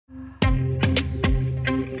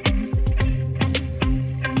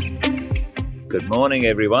Good morning,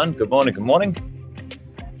 everyone. Good morning, good morning.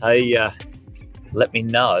 Hey, let me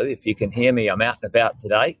know if you can hear me. I'm out and about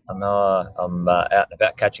today. I'm out and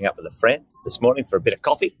about catching up with a friend this morning for a bit of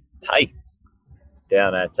coffee. Hey,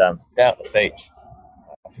 down at the beach.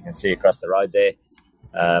 If you can see across the road there,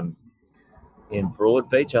 in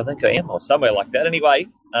Broadbeach, I think I am, or somewhere like that. Anyway,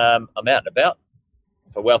 I'm out and about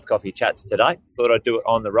for Wealth Coffee Chats today. Thought I'd do it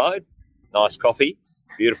on the road. Nice coffee,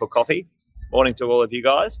 beautiful coffee. Morning to all of you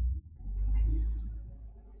guys.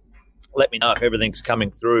 Let me know if everything's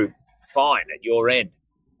coming through fine at your end.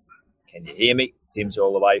 Can you hear me? Tim's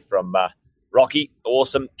all the way from Rocky.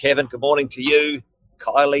 Awesome. Kevin, good morning to you.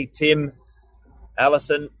 Kylie, Tim,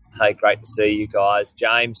 Alison. Hey, great to see you guys.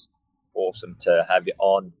 James, awesome to have you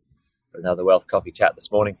on for another Wealth Coffee Chat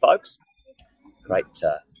this morning, folks. Great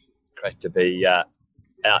to be out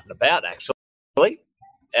and about, actually.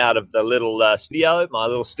 Out of the little studio, my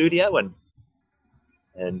little studio, and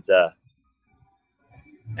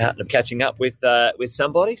out and catching up with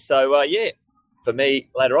somebody. So, for me,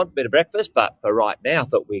 later on, a bit of breakfast. But for right now, I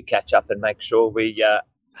thought we'd catch up and make sure we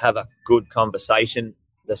have a good conversation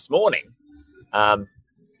this morning. I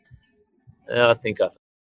think I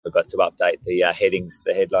forgot to update the headings,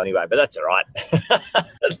 the headline anyway, but that's all right.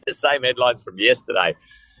 The same headline from yesterday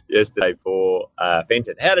for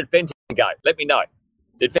Fenton. How did Fenton go? Let me know.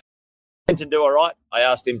 Did Fenton do all right? I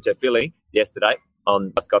asked him to fill in yesterday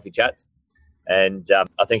on Wealth Coffee Chats. And I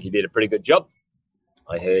think he did a pretty good job.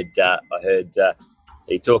 I heard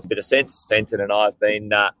he talked a bit of sense. Fenton and I have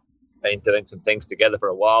been doing some things together for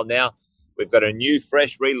a while now. We've got a new,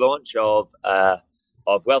 fresh relaunch of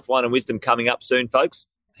Wealth, Wine and Wisdom coming up soon, folks.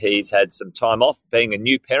 He's had some time off being a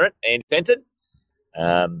new parent, and Fenton.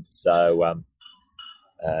 He's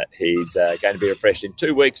going to be refreshed in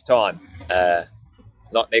 2 weeks' time.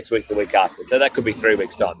 Not next week, the week after. So that could be 3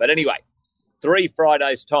 weeks' time. But anyway, 3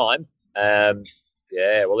 Fridays' time. Well,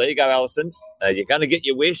 there you go, Alison. You're going to get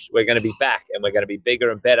your wish. We're going to be back, and we're going to be bigger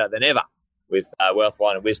and better than ever with Wealth,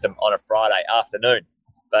 Wine and Wisdom on a Friday afternoon.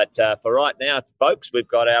 But for right now, folks, we've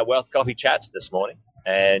got our Wealth Coffee Chats this morning.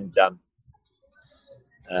 And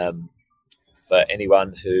for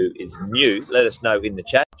anyone who is new, let us know in the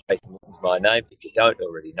chat. Jason is my name. If you don't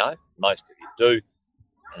already know, most of you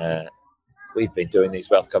do. We've been doing these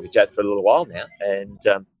Wealth Coffee Chats for a little while now, and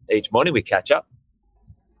each morning we catch up.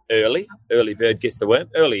 Early bird gets the worm.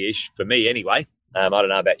 Early-ish for me, anyway. I don't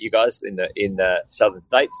know about you guys in the southern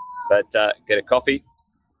states, but get a coffee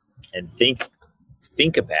and think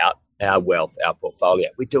about our wealth, our portfolio.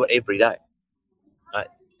 We do it every day.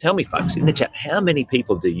 Tell me, folks, in the chat, how many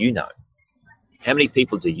people do you know? How many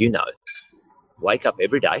people do you know wake up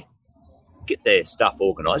every day, get their stuff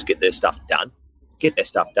organised, get their stuff done,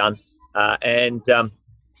 and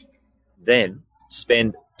then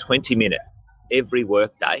spend 20 minutes every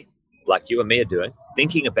work day, like you and me are doing,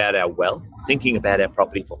 thinking about our wealth, thinking about our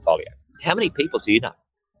property portfolio? How many people do you know?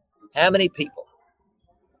 How many people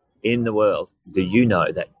in the world do you know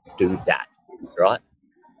that do that, right?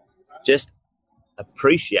 Just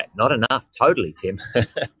appreciate, not enough, totally, Tim,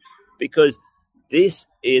 because this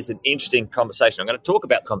is an interesting conversation. I'm going to talk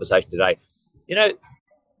about conversation today. You know,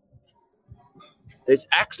 there's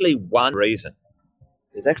actually one reason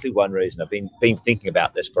I've been thinking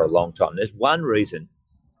about this for a long time. There's one reason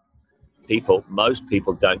most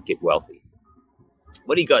people don't get wealthy.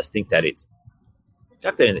 What do you guys think that is?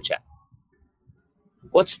 Chuck that in the chat.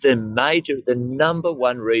 What's the number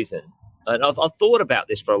one reason? And I've thought about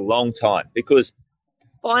this for a long time, because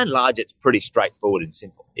by and large, it's pretty straightforward and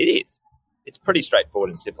simple. It is. It's pretty straightforward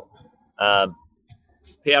and simple.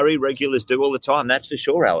 PRE regulars do all the time, that's for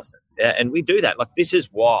sure, Alison. Yeah, and we do that. Like, this is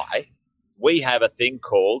why we have a thing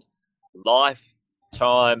called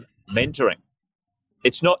lifetime mentoring.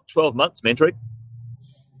 It's not 12 months mentoring.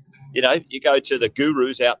 You know, you go to the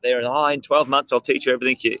gurus out there and, in 12 months, I'll teach you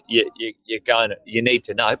everything you need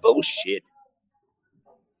to know. Bullshit.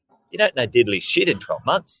 You don't know diddly shit in 12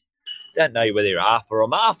 months. You don't know whether you're alpha or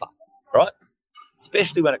marfa, right?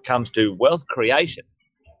 Especially when it comes to wealth creation.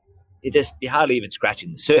 You're hardly even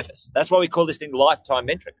scratching the surface. That's why we call this thing lifetime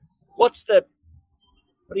mentoring. What do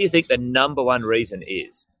you think the number one reason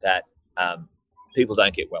is that people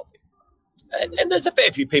don't get wealthy? And there's a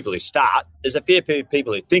fair few people who start. There's a fair few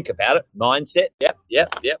people who think about it. Mindset, yep.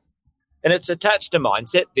 And it's attached to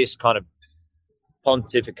mindset, this kind of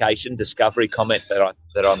pontification, discovery comment that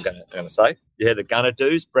I'm going to say. Yeah, the gonna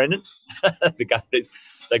do's, Brendan.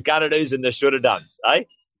 the gonna do's and the shoulda dones, eh?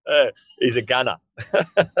 He's a gunner.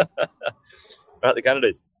 Right, the gonna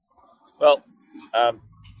do's. Well,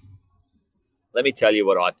 let me tell you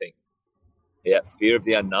what I think. Yeah, fear of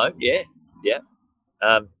the unknown. Yeah.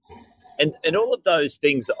 And all of those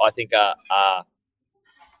things I think are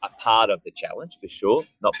a part of the challenge for sure,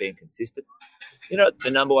 not being consistent. You know,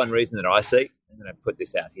 the number one reason that I see, I'm going to put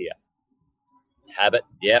this out here. Habit,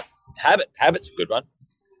 yeah. Habit's a good one.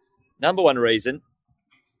 Number one reason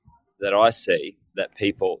that I see that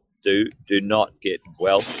people do not get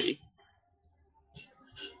wealthy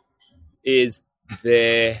is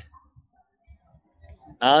their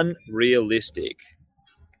unrealistic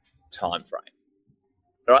time frame.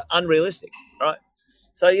 Right? Unrealistic, right?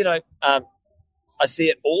 So, you know, I see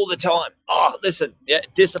it all the time. Oh, listen, yeah,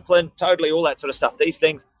 discipline, totally, all that sort of stuff. These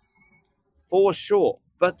things, for sure.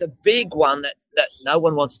 But the big one that no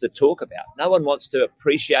one wants to talk about, no one wants to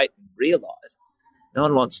appreciate and realize, no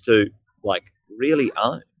one wants to, like, really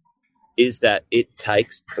own, is that it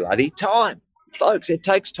takes bloody time. Folks, it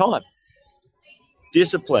takes time.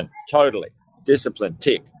 Discipline, totally. Discipline,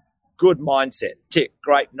 tick. Good mindset, tick.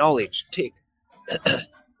 Great knowledge, tick.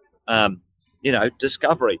 You know,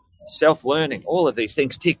 discovery, self-learning, all of these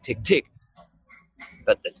things, tick, tick, tick.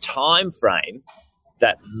 But the time frame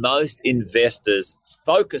that most investors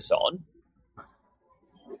focus on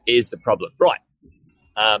is the problem. Right.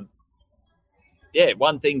 Yeah,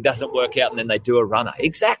 one thing doesn't work out and then they do a runner.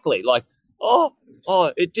 Exactly. Like, oh,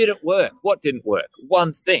 it didn't work. What didn't work?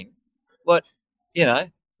 One thing. But, you know,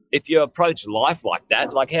 if you approach life like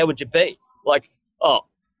that, like, how would you be? Like, oh,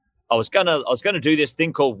 I was gonna do this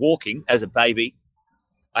thing called walking as a baby.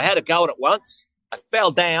 I had a go at it once. I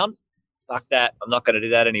fell down. Fuck that. I'm not going to do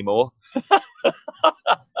that anymore.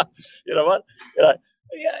 You know what? Yeah,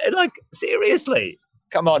 like, seriously.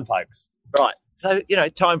 Come on, folks. Right. So, you know,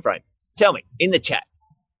 time frame. Tell me in the chat,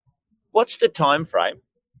 what's the time frame?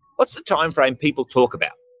 What's the time frame people talk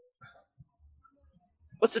about?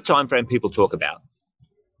 What's the time frame people talk about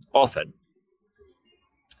often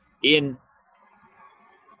in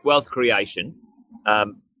wealth creation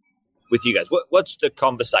with you guys? What's the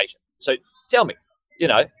conversation? So tell me, you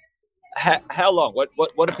know, how long?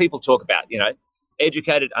 What do people talk about? You know,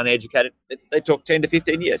 educated, uneducated. They talk 10 to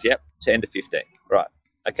 15 years. Yep, 10 to 15. Right.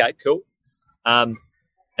 Okay, cool.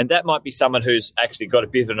 And that might be someone who's actually got a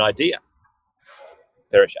bit of an idea.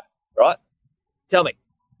 Perisha, right? Tell me,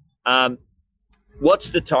 what's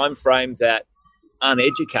the time frame that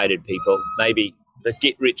uneducated people, maybe the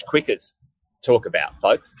get-rich-quickers, talk about,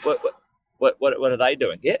 folks? What are they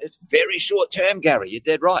doing? Yeah, it's very short term, Gary. You're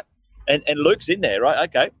dead right. And Luke's in there, right?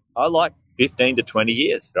 Okay, I like 15 to 20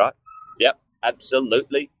 years, right? Yep,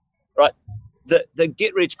 absolutely, right. The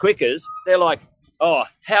get-rich-quickers, they're like, oh,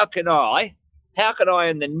 how can I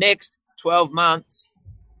in the next 12 months,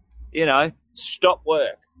 you know, stop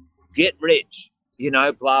work, get rich, you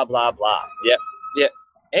know, blah, blah, blah. Yep.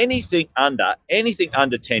 Anything under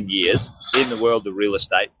 10 years in the world of real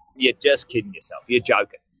estate, you're just kidding yourself. You're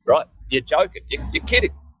joking, right? You're joking. You're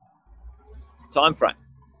kidding. Time frame.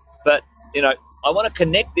 But, you know, I want to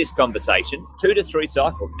connect this conversation 2 to 3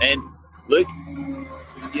 cycles. And, Luke,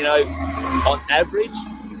 you know, on average,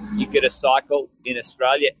 you get a cycle in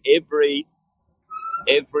Australia every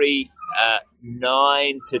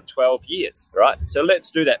 9 to 12 years, right? So let's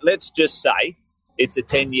do that. Let's just say it's a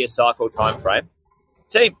 10-year cycle time frame.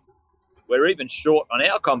 Team, we're even short on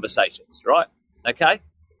our conversations, right? Okay.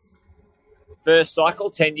 First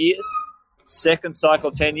cycle, 10 years. Second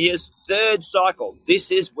cycle, 10 years. Third cycle,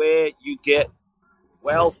 this is where you get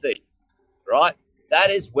wealthy, right? That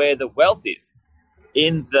is where the wealth is.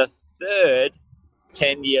 In the third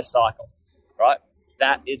 10-year cycle, right?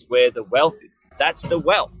 That is where the wealth is. That's the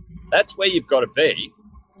wealth. That's where you've got to be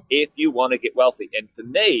if you want to get wealthy. And for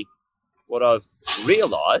me, what I've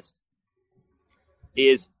realized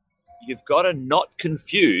is you've got to not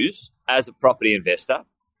confuse, as a property investor,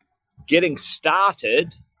 getting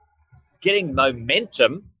started, getting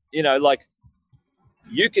momentum. You know, like,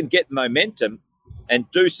 you can get momentum and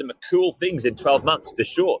do some cool things in 12 months for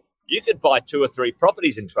sure. You could buy 2 or 3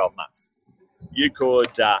 properties in 12 months. You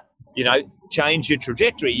could, you know, change your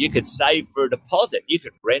trajectory. You could save for a deposit. You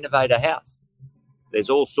could renovate a house. There's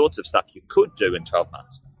all sorts of stuff you could do in 12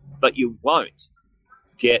 months, but you won't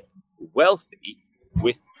get wealthy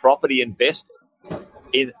with property investing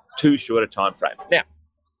in too short a time frame. Now,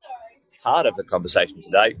 part of the conversation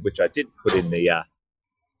today, which I didn't put in the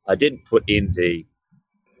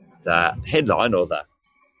headline or the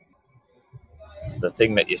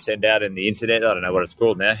thing that you send out in the internet. I don't know what it's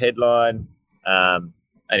called now. Headline.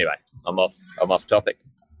 Anyway, I'm off topic.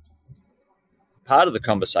 Part of the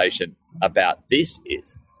conversation about this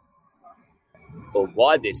is, or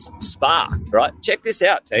why this sparked, right? Check this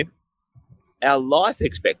out, team. Our life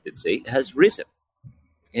expectancy has risen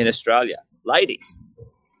in Australia. Ladies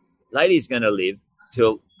going to live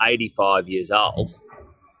till 85 years old.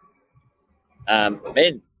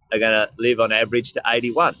 Men are going to live on average to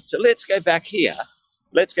 81. So let's go back here.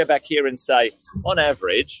 Let's go back here and say, on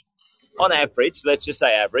average, let's just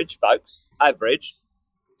say average, folks, average,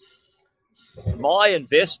 my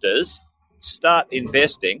investors start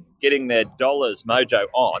investing, getting their dollars mojo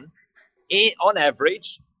on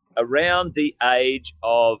average, around the age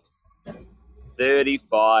of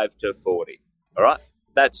 35 to 40. All right?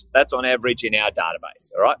 That's on average in our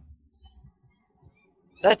database. All right?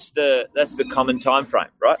 That's the common time frame,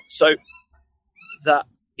 right? So the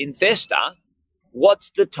investor,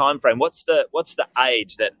 what's the time frame? What's the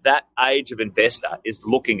age that age of investor is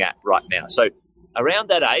looking at right now? So around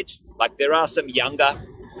that age, like there are some younger.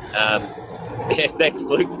 Thanks,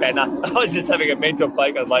 Luke Banner. I was just having a mental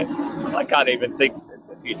break. I'm like, I can't even think. There's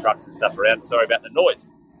a few trucks and stuff around. Sorry about the noise.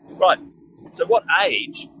 Right. So what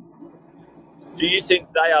age do you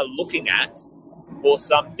think they are looking at for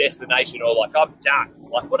some destination, or like, I'm done?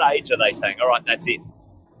 Like, what age are they saying, all right, that's it?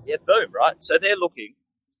 Yeah, boom, right? So they're looking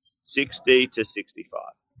 60 to 65,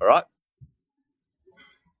 all right?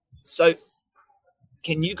 So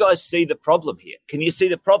can you guys see the problem here? Can you see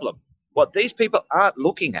the problem? What these people aren't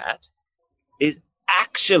looking at is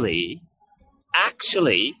actually,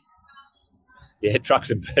 yeah, trucks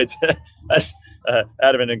and birds, that's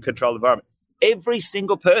out of an controlled environment. Every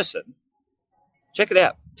single person, check it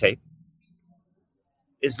out, team,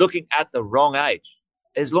 is looking at the wrong age,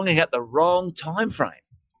 is looking at the wrong time frame,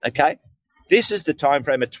 okay? This is the time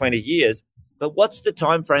frame of 20 years, but what's the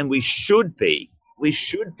time frame we should be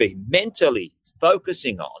mentally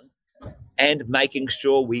focusing on and making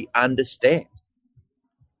sure we understand?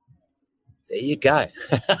 There you go.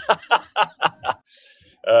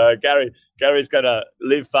 Gary's going to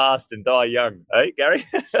live fast and die young. Hey, Gary?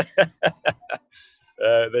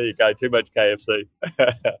 There you go. Too much KFC.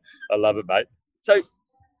 I love it, mate. So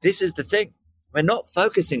this is the thing. We're not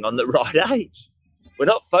focusing on the right age. We're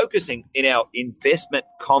not focusing in our investment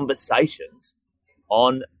conversations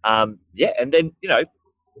on, and then,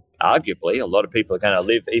 arguably a lot of people are going to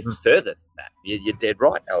live even further than that. You're dead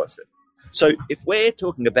right, Alison. So if we're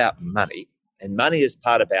talking about money, and money is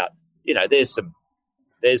part about, there's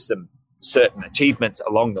some certain achievements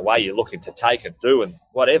along the way you're looking to take and do and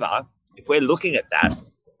whatever. If we're looking at that,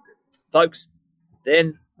 folks,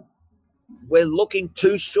 then we're looking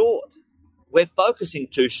too short. We're focusing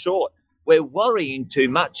too short. We're worrying too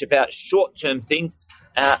much about short-term things.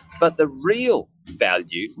 But the real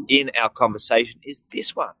value in our conversation is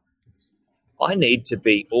this one. I need to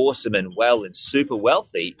be awesome and well and super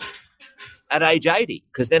wealthy at age 80,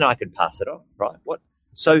 because then I can pass it on, right?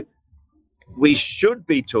 So we should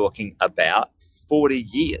be talking about 40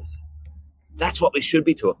 years. That's what we should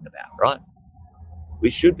be talking about, right? We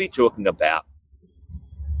should be talking about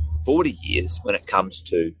 40 years when it comes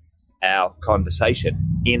to our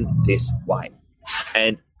conversation in this way.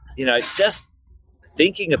 And, just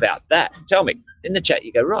thinking about that, tell me in the chat,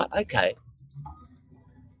 you go, right, okay,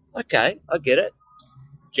 I get it.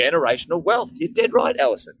 Generational wealth. You're dead right,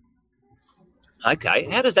 Alison. Okay,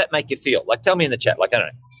 how does that make you feel? Like, tell me in the chat. Like, I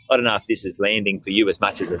don't know if this is landing for you as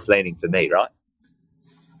much as it's landing for me, right?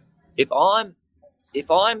 If I'm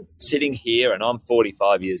sitting here and I'm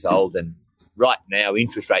 45 years old and right now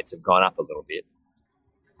interest rates have gone up a little bit,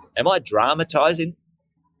 am I dramatizing?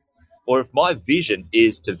 Or if my vision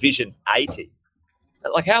is to vision 80,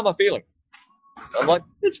 like, how am I feeling? I'm like,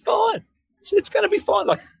 it's fine. It's going to be fine.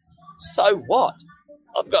 Like, so what?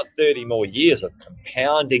 I've got 30 more years of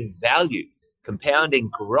compounding value, compounding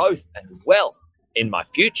growth and wealth in my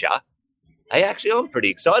future. Hey, actually, I'm pretty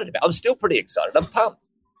excited about it. I'm still pretty excited. I'm pumped.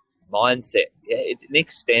 Mindset. Yeah, it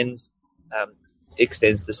extends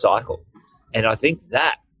the cycle. And I think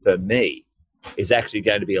that, for me, is actually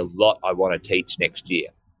going to be a lot I want to teach next year.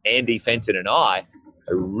 Andy Fenton and I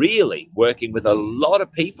are really working with a lot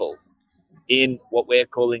of people in what we're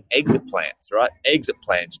calling exit plans, right? Exit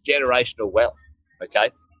plans, generational wealth, okay?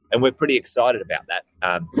 And we're pretty excited about that.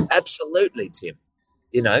 Absolutely, Tim.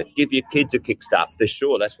 Give your kids a kickstart for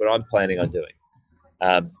sure. That's what I'm planning on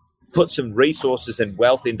doing. Put some resources and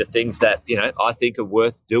wealth into things that, I think are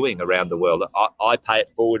worth doing around the world. I pay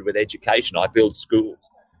it forward with education. I build schools.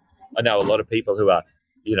 I know a lot of people who are,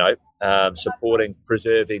 supporting,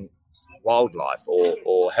 preserving wildlife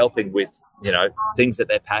or helping with, things that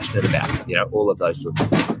they're passionate about, all of those sorts of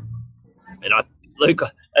things. And Luke,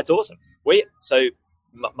 that's awesome.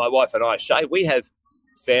 My wife and I, Shay, we have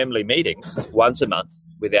family meetings once a month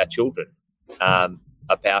with our children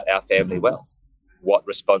about our family wealth, what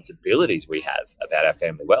responsibilities we have about our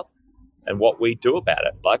family wealth and what we do about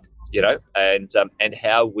it, and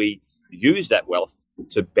how we use that wealth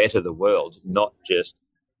to better the world, not just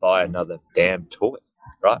buy another damn toy,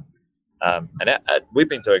 right? We've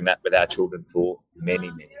been doing that with our children for many,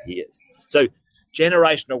 many years. So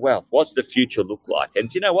generational wealth, what's the future look like? And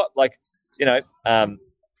do you know what? Like,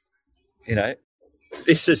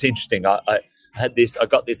 this is interesting. I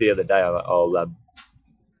got this the other day. I'll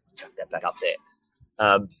chuck that back up there.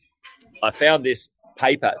 I found this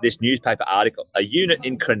newspaper article, a unit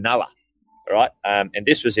in Cronulla, right? And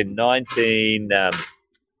this was in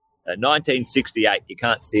 1968. You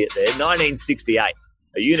can't see it there. 1968.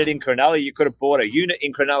 A unit in Cronulla. You could have bought a unit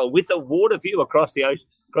in Cronulla with a water view across the ocean,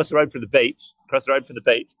 across the road from the beach.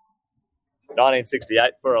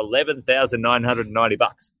 1968 for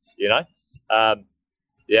 $11,990. You know.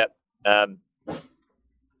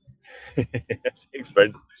 Thanks,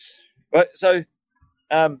 Brendan. Right, so,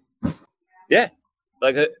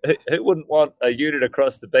 like who wouldn't want a unit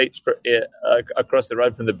across the beach across the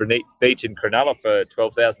road from the beach in Cronulla for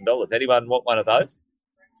 $12,000? Anyone want one of those?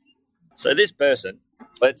 So this person,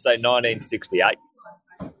 let's say 1968.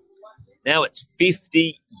 Now it's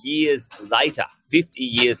 50 years later. 50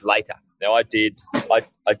 years later. Now I did a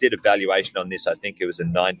valuation on this. I think it was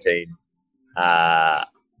in 2018. I'll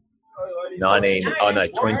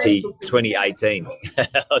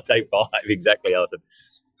take 5 exactly, Alison.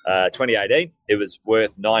 2018, it was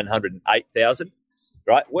worth $908,000.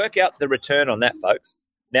 Right, work out the return on that, folks.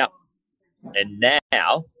 Now,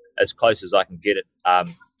 as close as I can get it,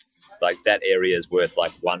 like that area is worth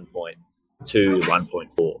like 1.2,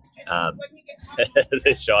 1.4.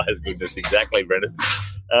 The Shire's goodness, exactly, Brendan.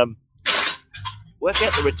 Work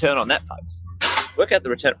out the return on that, folks. Work out the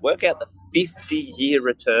 50-year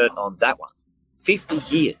return on that one. 50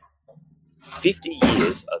 years. 50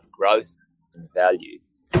 years of growth and value.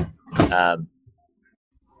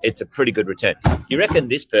 It's a pretty good return. You reckon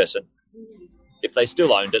this person, if they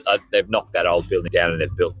still owned it, they've knocked that old building down and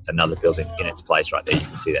they've built another building in its place right there. You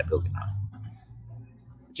can see that building.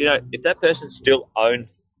 Do you know, if that person still owned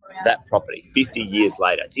that property 50 years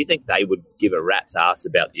later, do you think they would give a rat's ass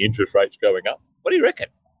about the interest rates going up? What do you reckon?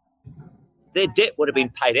 Their debt would have been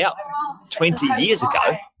paid out 20 years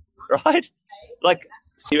ago, right? Like,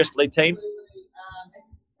 seriously, team?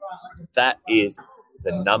 That is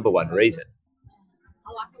the number one reason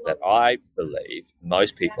that I believe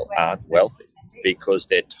most people aren't wealthy, because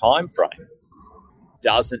their time frame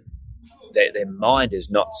their mind is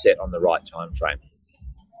not set on the right time frame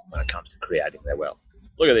when it comes to creating their wealth.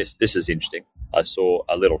 Look at this. This is interesting. I saw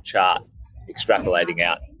a little chart extrapolating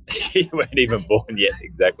out. You weren't even born yet,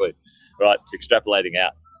 exactly. Right, extrapolating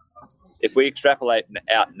out. If we extrapolate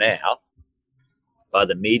out now by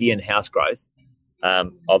the median house growth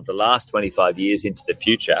of the last 25 years into the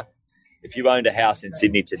future, if you owned a house in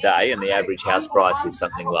Sydney today and the average house price is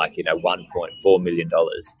something like, $1.4 million,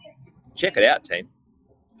 check it out, team.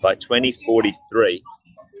 By 2043,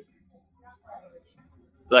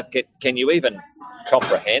 like, can you even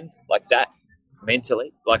comprehend like that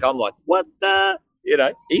mentally? Like, I'm like, what the,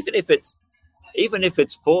 even if it's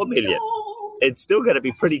 4 million, it's still going to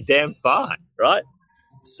be pretty damn fine, right?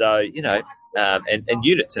 So, and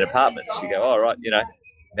units and apartments, you go, all right,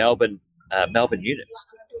 Melbourne units,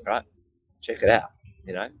 right? Check it out,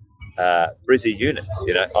 Brizzy units,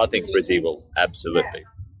 I think Brizzy will absolutely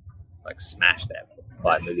smash that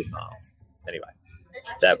by a million miles. Anyway,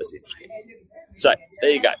 that was interesting. So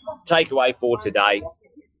there you go. Takeaway for today.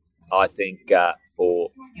 I think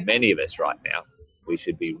for many of us right now, we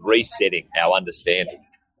should be resetting our understanding,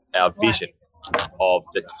 our vision of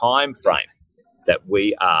the time frame that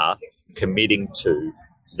we are committing to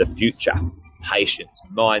the future. Patience,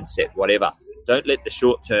 mindset, whatever. Don't let the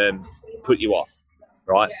short term put you off,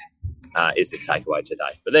 right? Is the takeaway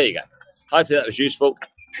today. But there you go. Hopefully that was useful.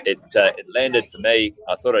 It landed for me.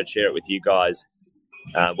 I thought I'd share it with you guys.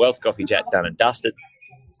 Wealth Coffee Chat done and dusted.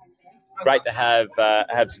 Great to have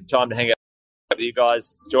some time to hang out with you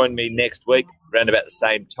guys. Join me next week around about the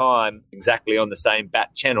same time, exactly on the same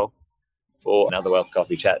bat channel, for another Wealth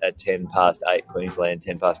Coffee Chat at 8:10 Queensland,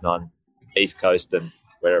 9:10 East Coast, and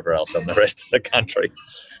wherever else on the rest of the country.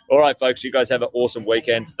 All right, folks, you guys have an awesome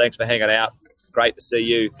weekend. Thanks for hanging out. Great to see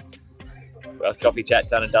you. Wealth Coffee Chat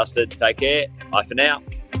done and dusted. Take care. Bye for now.